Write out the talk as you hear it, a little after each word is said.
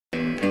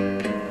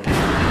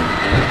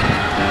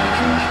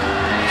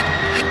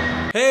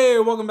Hey,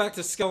 welcome back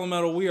to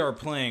Skelemetal. We are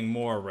playing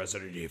more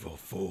Resident Evil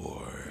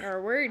 4.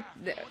 Or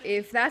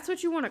if that's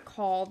what you want to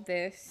call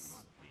this,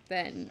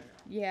 then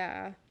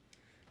yeah,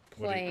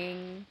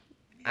 playing.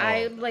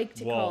 I'd like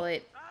to call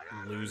it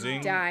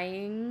losing.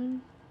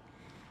 dying.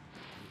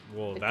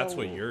 Well, like that's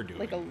what you're doing.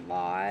 Like a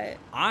lot.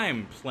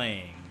 I'm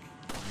playing.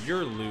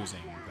 You're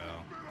losing,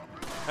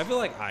 though. I feel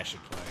like I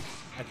should play.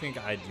 I think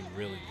I do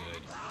really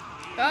good.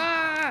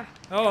 Ah!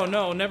 Oh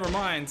no, never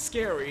mind.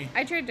 Scary.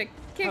 I tried to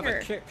kick her.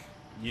 Have a kick.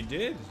 You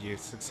did. You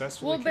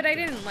successfully. Well, but I her.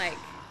 didn't like.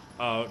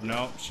 Oh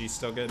no, she's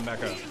still getting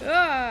back up.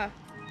 Ah!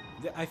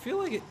 I feel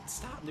like it.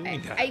 Stop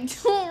doing that. I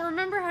don't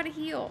remember how to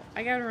heal.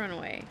 I gotta run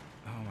away.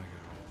 Oh my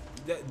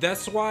god.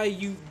 That's why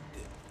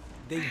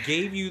they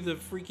gave you the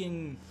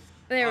freaking.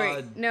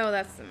 No,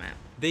 that's the map.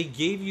 They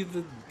gave you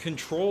the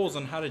controls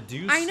on how to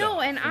do stuff. I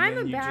know, and I'm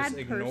a bad just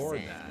ignored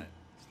person. That.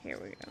 Here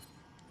we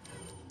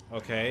go.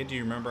 Okay, do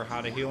you remember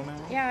how to heal now?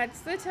 Yeah,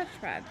 it's the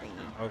touchpad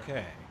thingy.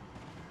 Okay.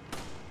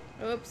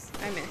 Oops,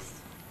 I missed.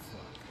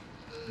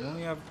 You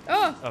only have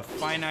a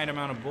finite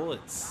amount of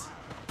bullets.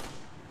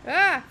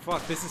 Ah!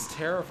 Fuck, this is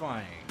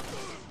terrifying.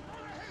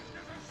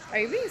 Are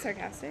you being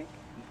sarcastic?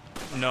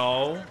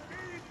 No.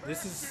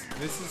 This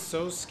is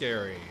so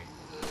scary.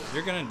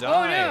 You're gonna die.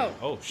 Oh no!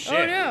 Oh shit.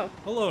 Oh no!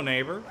 Hello,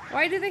 neighbor.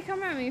 Why do they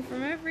come at me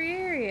from every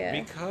area?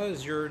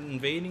 Because you're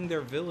invading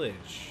their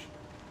village.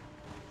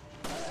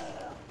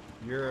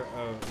 You're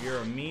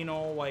a mean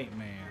old white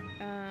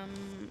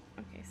man.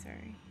 Okay,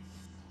 sorry.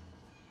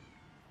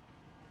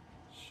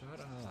 Shut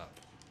up.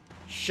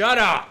 Shut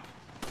up!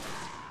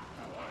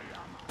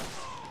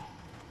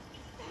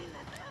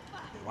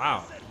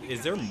 Wow.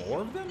 Is there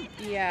more of them?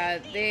 Yeah,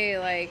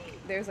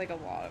 there's like a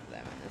lot of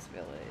them in this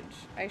village.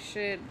 I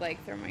should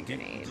like throw my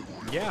grenade.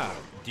 Yeah.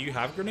 Do you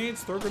have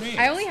grenades? Throw grenades.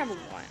 I only have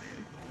one.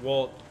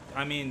 Well,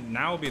 I mean,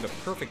 now would be the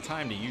perfect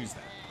time to use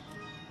that.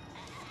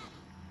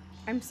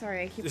 I'm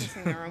sorry, I keep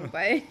pressing the wrong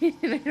button. I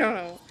don't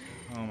know.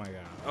 Oh my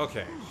god.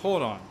 Okay,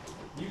 hold on.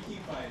 You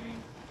keep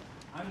fighting.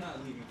 I'm not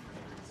leaving for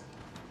any reason.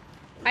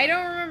 I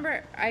don't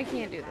remember. I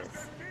can't do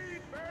this.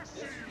 Yes,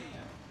 you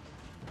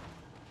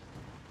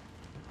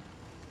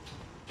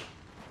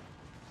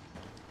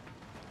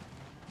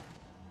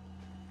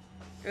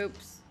can.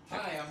 Oops.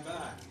 Hi, I'm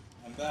back.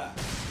 I'm back.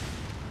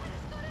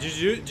 Did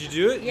you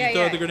do it? Yeah, you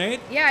throw the grenade?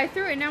 Yeah, I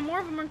threw it. Now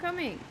more of them are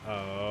coming.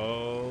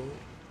 Oh,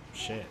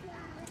 shit.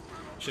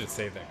 Should have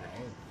saved that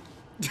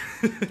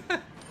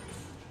grenade.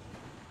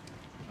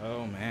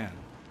 Oh, man.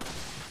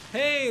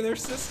 Hey, they're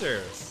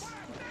sisters.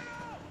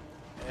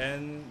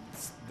 And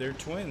they're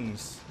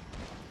twins.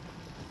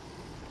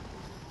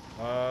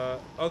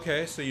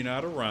 Okay, so you know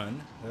how to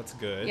run. That's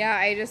good. Yeah,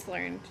 I just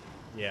learned.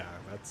 Yeah,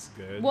 that's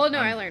good. Well, no,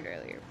 I learned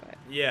earlier, but.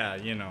 Yeah,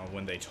 you know,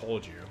 when they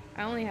told you.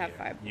 I only have 5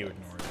 bullets. You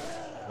ignored it.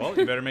 Well,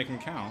 you better make them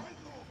count.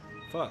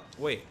 Fuck.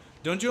 Wait,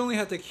 don't you only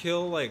have to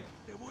kill, like,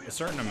 a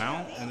certain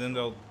amount and then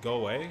they'll go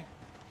away?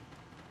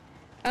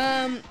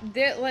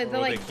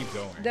 They keep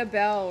going? The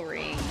bell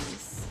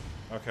rings.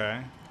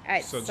 Okay.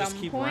 So just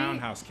keep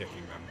roundhouse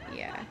kicking them.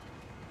 Yeah.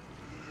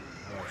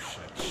 Oh,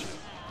 shit.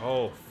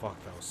 Oh,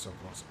 fuck, that was so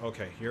close.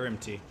 Okay, you're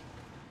empty.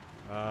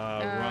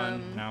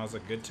 Run. Now is a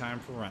good time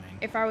for running.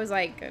 If I was,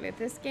 like, good at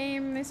this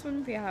game, this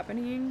wouldn't be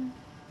happening.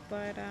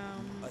 But,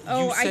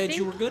 you said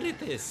you were good at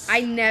this.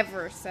 I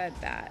never said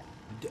that.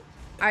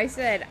 I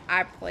said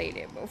I played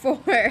it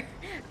before.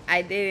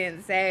 I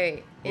didn't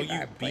say well, if you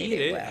I played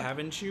beat it, well.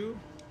 haven't you?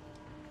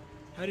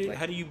 How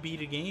do you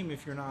beat a game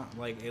if you're not,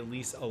 like, at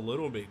least a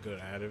little bit good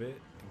at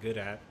it? Good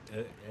at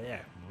yeah.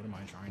 What am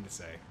I trying to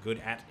say? Good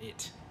at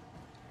it.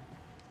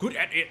 Good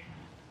at it.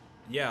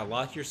 Yeah,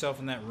 lock yourself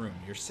in that room.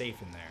 You're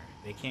safe in there.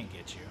 They can't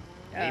get you.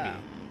 Maybe.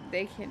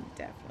 They can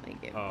definitely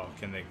get me. Oh,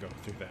 can they go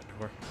through that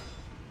door?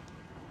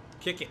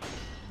 Kick it.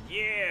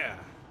 Yeah.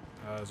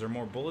 Is there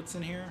more bullets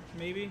in here?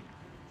 Maybe.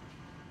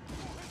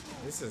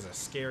 This is a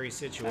scary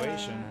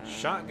situation.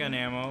 Shotgun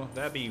ammo.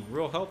 That'd be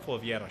real helpful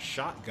if you had a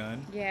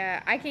shotgun.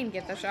 Yeah, I can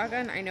get the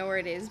shotgun. I know where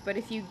it is, but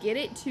if you get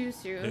it too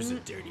soon, there's a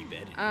dirty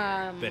bed in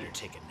here. Better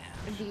take a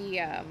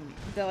nap.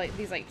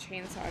 These like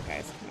chainsaw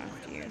guys come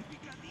after you.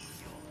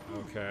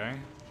 Okay.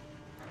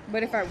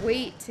 But if I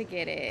wait to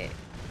get it,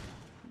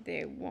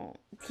 they won't.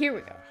 Here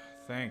we go.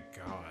 Thank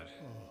God.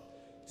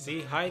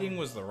 See, hiding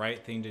was the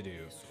right thing to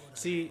do.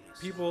 See,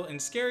 people in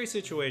scary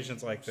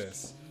situations like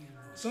this,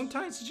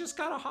 sometimes you just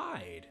gotta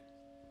hide.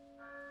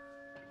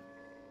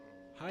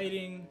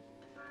 Hiding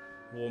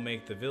will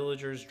make the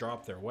villagers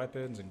drop their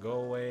weapons and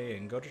go away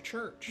and go to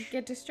church.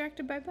 Get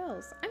distracted by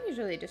bells. I'm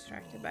usually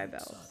distracted by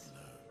bells.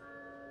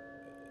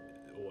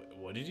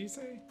 What did you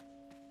say?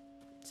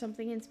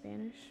 Something in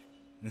Spanish.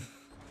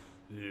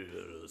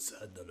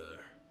 Sandler.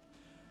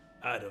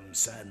 Adam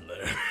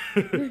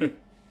Sandler.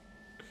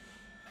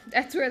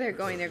 That's where they're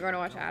going. They're going to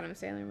watch Adam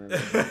Sandler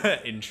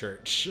movie. In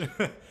church.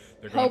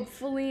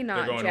 Hopefully not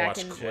they're going Jack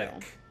to watch and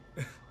Click.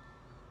 Jill.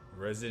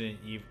 Resident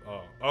Evil.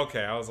 Oh,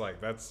 okay. I was like,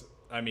 that's.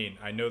 I mean,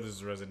 I know this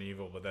is Resident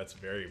Evil, but that's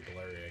very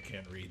blurry. I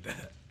can't read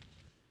that.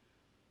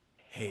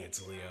 Hey,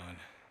 it's Leon.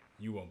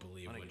 You won't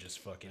believe what just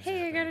fucking Hey, I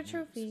happened. got a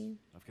trophy.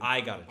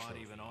 I got a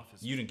trophy.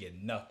 You didn't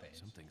get nothing.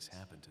 Something's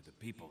happened to the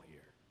people here.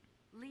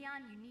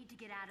 Leon, you need to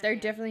get out of They're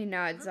there. definitely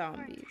not Look for a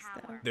zombies,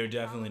 though. tower They're and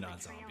definitely follow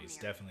not the trail zombies. near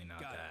it. Definitely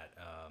not that.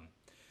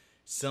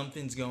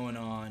 Something's going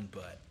on,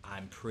 but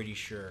I'm pretty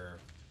sure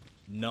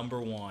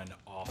number one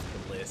off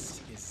the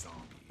list is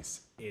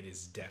zombies. It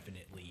is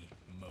definitely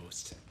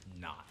most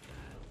not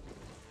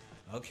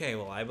that. Okay,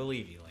 well, I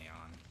believe you,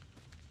 Leon.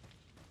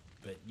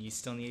 But you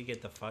still need to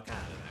get the fuck out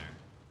of there.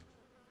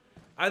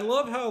 I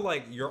love how,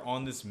 like, you're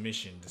on this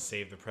mission to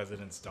save the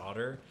president's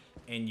daughter,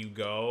 and you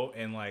go,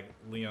 and, like,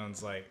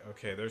 Leon's like,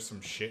 okay, there's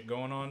some shit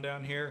going on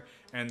down here,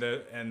 and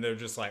they're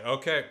just like,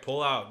 okay,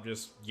 pull out,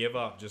 just give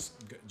up, just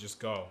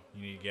go.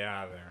 You need to get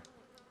out of there.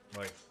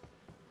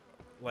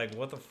 Like,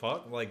 what the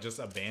fuck? Like, just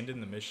abandon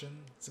the mission?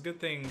 It's a good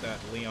thing that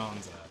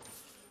Leon's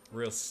a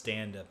real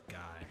stand-up guy.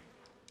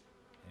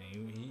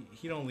 And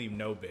he don't leave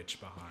no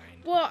bitch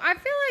behind. Well, I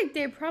feel like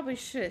they probably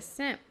should have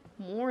sent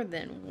more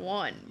than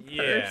one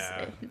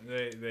person.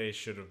 Yeah, they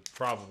should have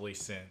probably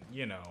sent,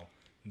 you know,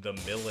 the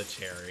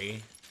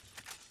military.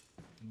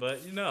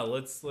 But, you know,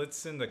 let's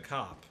send a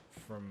cop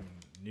from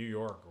New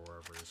York or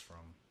wherever he's from.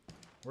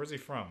 Where's he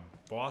from?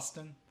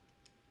 Boston?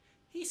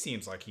 He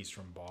seems like he's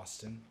from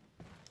Boston.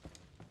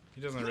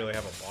 He doesn't really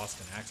have a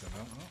Boston accent,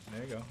 though. Oh,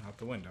 there you go, out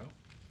the window.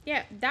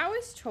 Yeah, that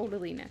was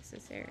totally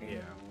necessary.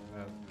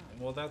 Yeah.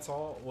 Well, that's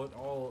what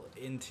all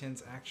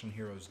intense action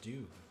heroes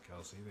do,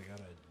 Kelsey.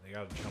 They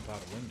gotta jump out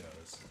of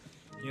windows.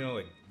 You know,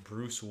 like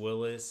Bruce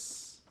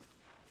Willis.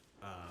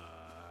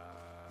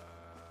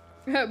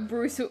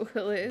 Bruce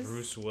Willis.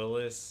 Bruce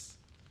Willis.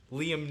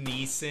 Liam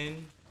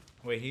Neeson.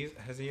 Wait,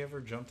 has he ever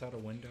jumped out a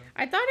window?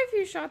 I thought if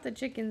you shot the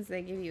chickens,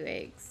 they give you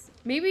eggs.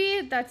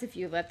 Maybe that's if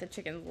you let the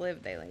chickens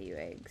live, they let you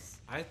eggs.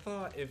 I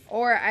thought if...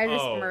 Or I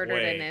just Oh, murdered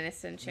wait. an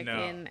innocent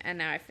chicken, and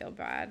now I feel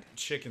bad.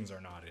 Chickens are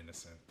not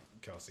innocent,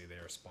 Kelsey. They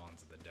are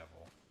spawns of the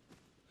devil.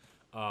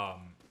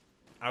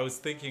 I was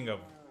thinking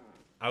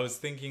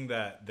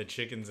that the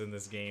chickens in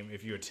this game,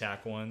 if you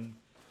attack one,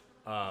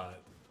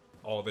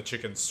 all the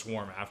chickens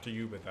swarm after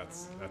you, but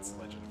that's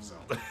Legend of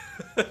Zelda.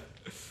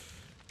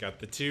 Got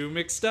the two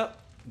mixed up.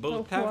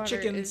 Both have water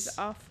chickens. is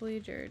awfully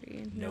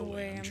dirty. No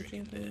way I'm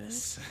drinking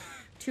this.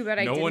 Too bad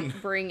I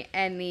didn't bring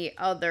any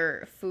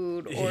other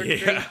food or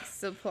drink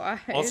supplies.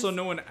 Also,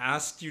 no one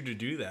asked you to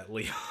do that,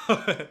 Leon.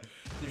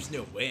 There's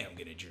no way I'm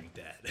gonna drink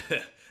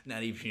that.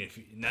 not even if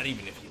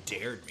you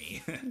dared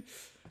me.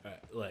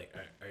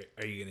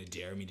 Are you gonna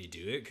dare me to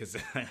do it? Because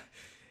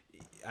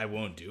I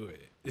won't do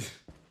it.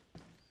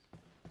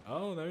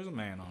 Oh, there's a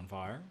man on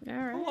fire. All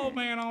right. Hello,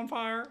 man on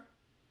fire.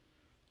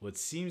 What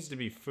seems to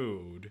be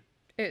food.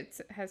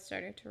 It has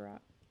started to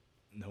rot.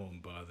 No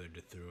one bothered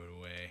to throw it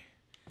away.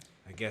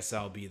 I guess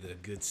I'll be the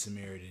good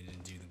Samaritan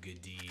and do the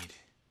good deed.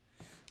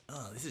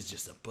 Oh, this is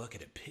just a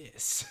bucket of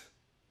piss.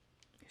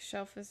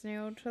 Shelf is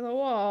nailed to the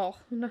wall.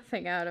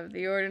 Nothing out of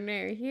the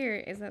ordinary here.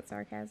 Is that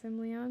sarcasm,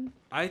 Leon?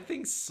 I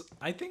think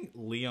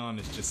Leon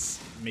is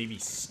just maybe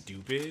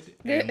stupid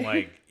and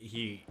like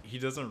he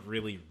doesn't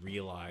really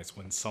realize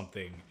when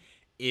something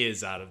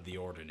is out of the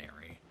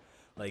ordinary.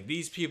 Like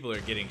these people are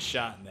getting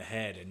shot in the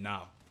head and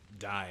not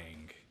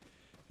dying.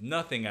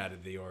 Nothing out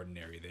of the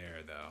ordinary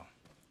there though.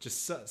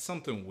 Just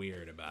something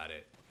weird about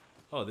it.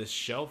 Oh, this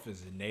shelf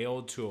is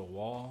nailed to a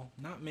wall.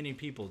 Not many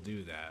people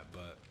do that,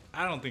 but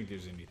I don't think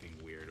there's anything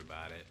weird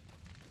about it.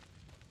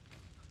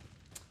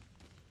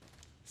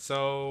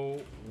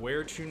 So,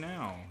 where to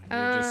now?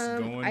 You're just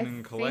going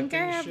and collecting shit?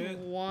 I think I have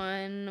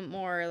one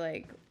more,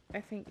 like,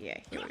 here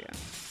we go.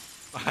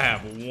 I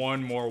have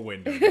one more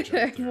window to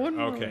jump through. One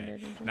more Okay, window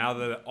to jump now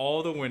that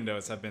all the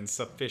windows have been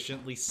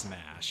sufficiently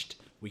smashed,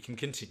 we can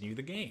continue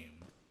the game.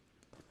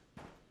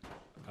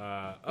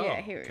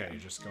 Yeah, here we okay, go.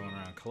 you're just going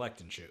around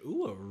collecting shit.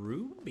 Ooh, a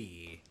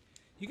ruby.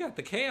 You got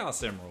the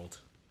Chaos Emerald.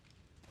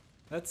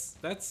 That's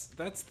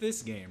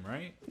this game,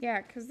 right?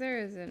 Yeah, because there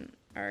isn't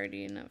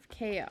already enough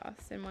chaos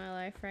in my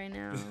life right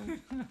now.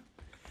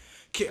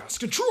 Chaos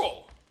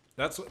control.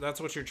 That's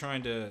what you're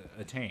trying to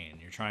attain.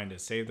 You're trying to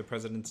save the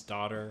president's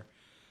daughter.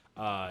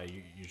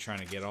 You're trying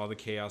to get all the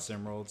Chaos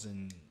Emeralds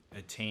and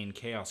attain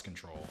chaos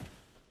control.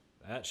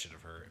 That should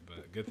have hurt,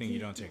 but good thing you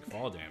don't take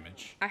fall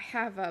damage. I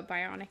have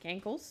bionic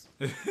ankles.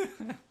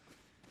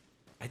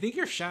 I think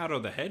you're Shadow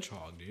the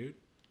Hedgehog, dude.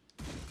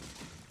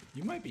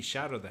 You might be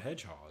Shadow the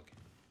Hedgehog.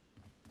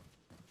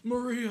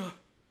 Maria!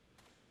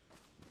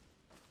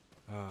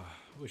 I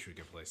wish we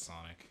could play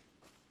Sonic.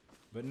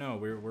 But no,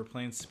 we're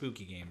playing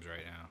spooky games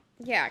right now.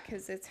 Yeah,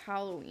 because it's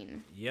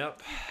Halloween.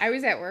 Yep. I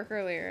was at work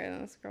earlier,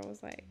 and this girl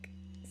was like,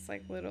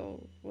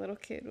 little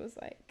kid was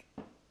like,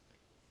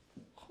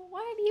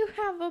 why do you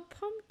have a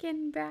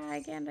pumpkin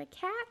bag and a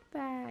cat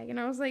bag? And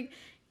I was like,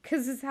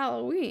 because it's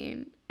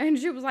Halloween. And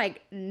she was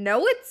like,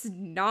 no, it's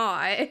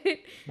not.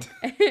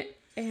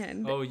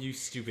 And oh, you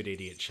stupid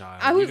idiot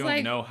child. I was you don't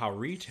like, know how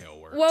retail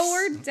works. well,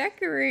 we're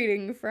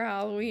decorating for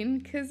Halloween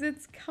because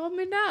it's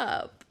coming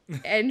up.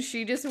 And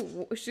she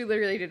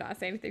literally did not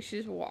say anything. She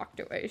just walked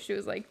away. She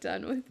was like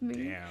done with me.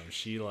 Damn,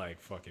 she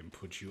like fucking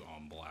put you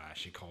on blast.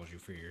 She calls you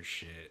for your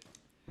shit.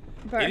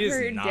 But It is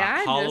her not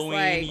dad Halloween, just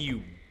like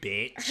you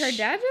bitch. her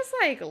dad just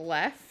like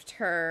left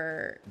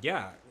her.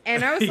 Yeah.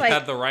 And I was he like,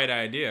 had the right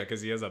idea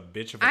because he has a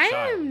bitch of a I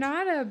child. am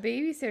not a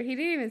babysitter. He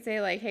didn't even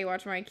say like, "Hey,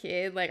 watch my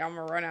kid." Like, I'm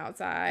gonna run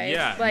outside.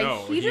 Yeah, like,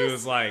 no. He just,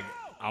 was like,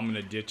 I'm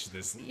gonna ditch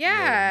this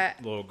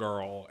little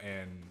girl,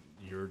 and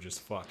you're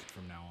just fucked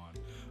from now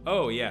on.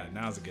 Oh yeah,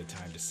 now's a good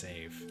time to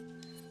save.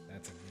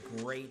 That's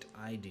a great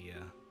idea.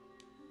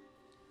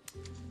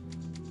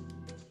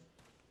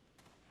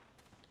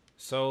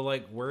 So,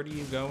 like, where do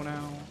you go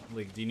now?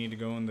 Like, do you need to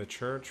go in the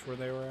church where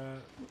they were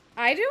at?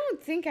 I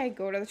don't think I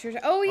go to the church.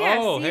 Oh yeah,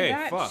 Oh, see hey,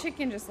 that fuck.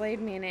 chicken just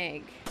laid me an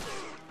egg.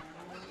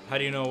 How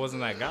do you know it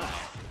wasn't that guy?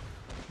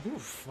 Ooh,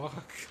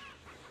 fuck.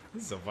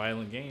 This is a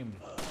violent game.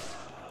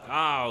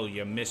 Oh,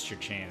 you missed your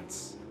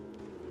chance.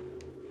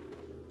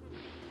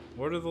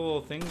 What are the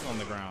little things on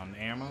the ground?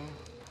 Ammo?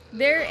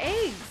 They're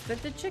eggs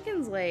that the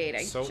chickens laid.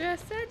 I So-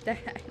 just said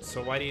that.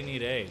 So why do you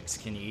need eggs?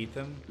 Can you eat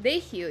them? They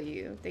heal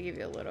you. They give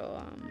you a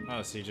little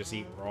Oh, so you just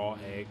eat raw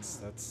eggs?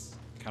 That's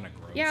kind of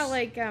gross. Yeah,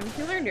 like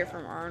he learned it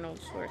from Arnold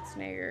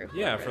Schwarzenegger.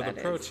 Yeah, whoever for the that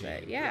is, protein.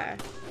 but yeah.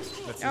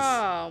 That's his,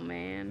 Oh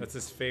man. that's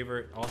his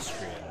favorite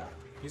Austrian.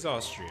 He's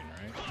Austrian,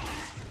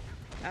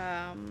 right?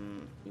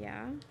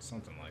 Yeah.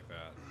 Something like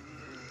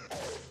that.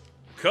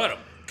 Cut him!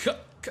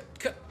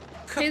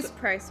 Cut His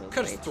price was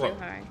cut way his too throat.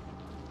 high.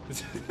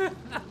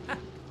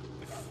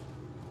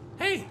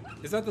 Hey,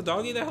 is that the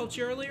doggy that helped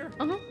you earlier?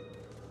 Uh huh.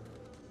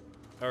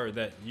 Or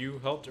that you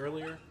helped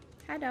earlier?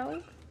 Hi,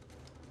 dog.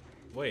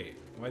 Wait,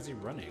 why is he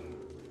running?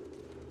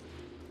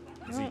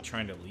 Is he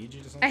trying to lead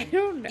you to I something?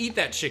 don't know. Eat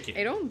that chicken.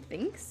 I don't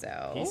think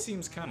so. He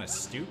seems kind of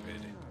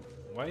stupid.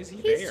 Why is he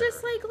He's there?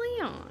 just like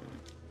Leon.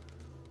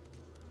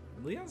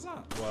 Leon's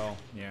not. Well,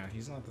 yeah,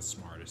 he's not the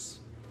smartest.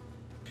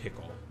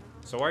 Pickle.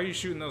 So why are you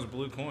shooting those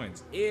blue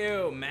coins?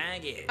 Ew,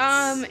 maggots.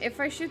 If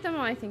I shoot them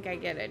all, I think I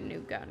get a new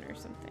gun or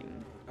something.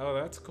 Oh,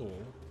 that's cool.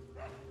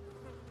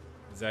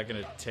 Is that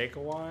gonna take a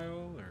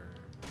while,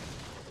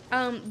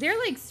 or? They're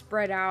like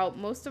spread out.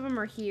 Most of them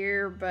are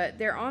here, but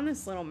they're on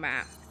this little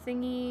map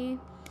thingy.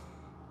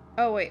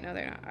 Oh wait, no,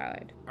 they're not. I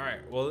lied. All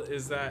right. Well,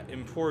 is that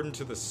important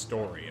to the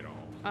story at all?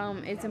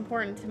 It's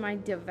important to my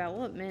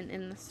development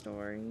in the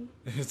story.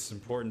 It's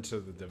important to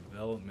the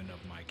development of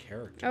my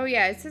character. Oh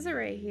yeah, it says it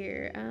right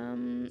here.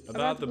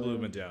 About the blue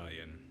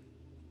medallion.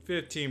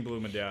 15 blue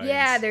medallions.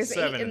 Yeah, there's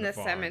 7 8 in the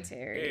farm,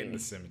 cemetery. 8 in the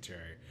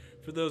cemetery.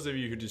 For those of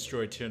you who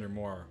destroy 10 or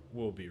more,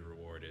 will be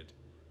rewarded.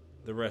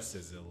 The rest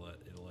is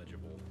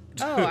illegible.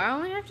 Oh, I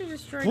only have to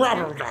destroy. 10.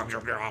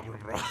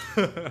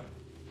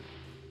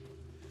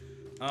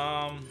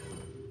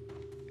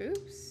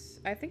 Oops.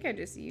 I think I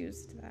just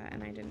used that,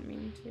 and I didn't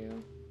mean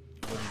to.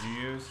 What did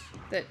you use?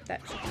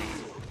 That chicken.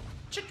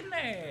 Chicken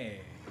egg.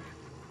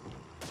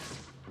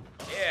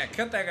 Yeah,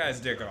 cut that guy's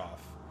dick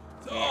off.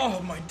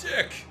 Oh, my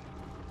dick.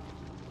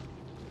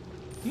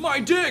 My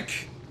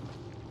dick.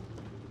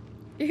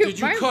 Did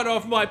you cut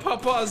off my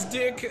papa's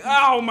dick?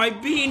 Ow, my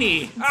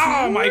beanie.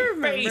 Ow, my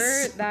remember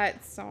face.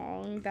 that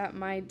song, that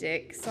My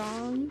Dick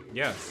song?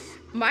 Yes.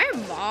 My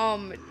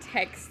mom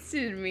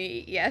texted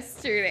me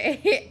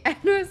yesterday and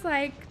was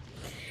like,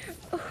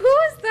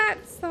 "Who's that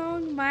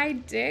song, My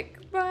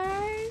Dick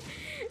by?"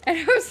 And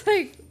I was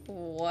like,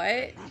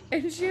 "What?"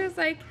 And she was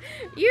like,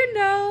 "You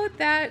know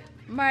that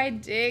my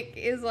dick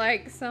is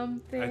like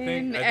something, I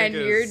think and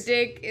it your was-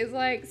 dick is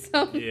like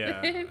something." Yeah,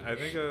 I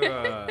think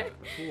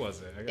who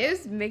was it? It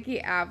was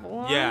Mickey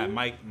Avalon. Yeah,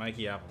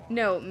 Mikey Avalon.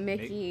 No,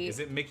 Mickey. Is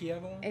it Mickey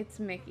Avalon? It's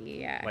Mickey,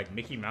 yeah. Like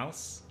Mickey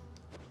Mouse?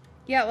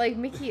 Yeah, like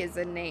Mickey is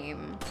a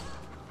name.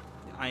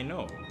 I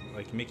know,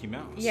 like Mickey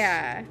Mouse.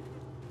 Yeah.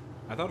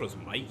 I thought it was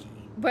Mikey.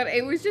 But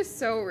it was just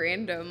so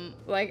random.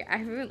 Like, I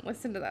haven't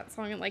listened to that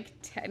song in like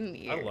 10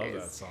 years. I love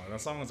that song.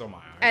 That song was on my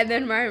iPod. And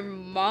then my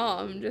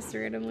mom just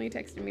randomly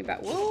texted me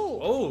back, "Whoa."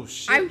 Oh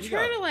shit! I'm you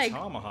trying got to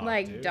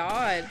tomahawk, dude.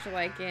 dodge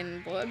like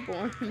in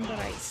Bloodborne, but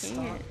I Stop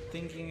can't.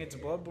 thinking it's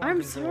Bloodborne.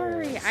 I'm controls.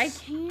 sorry, I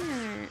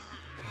can't.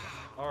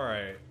 All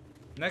right.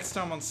 Next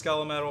time on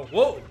Skelemetal.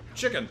 Whoa,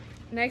 chicken.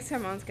 Next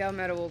time on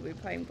Skelemetal, we'll be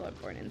playing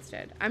Bloodborne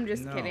instead. I'm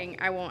just No. kidding.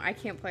 I won't. I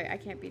can't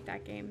beat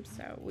that game,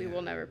 so we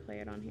will never play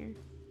it on here.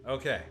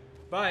 Okay.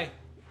 Bye.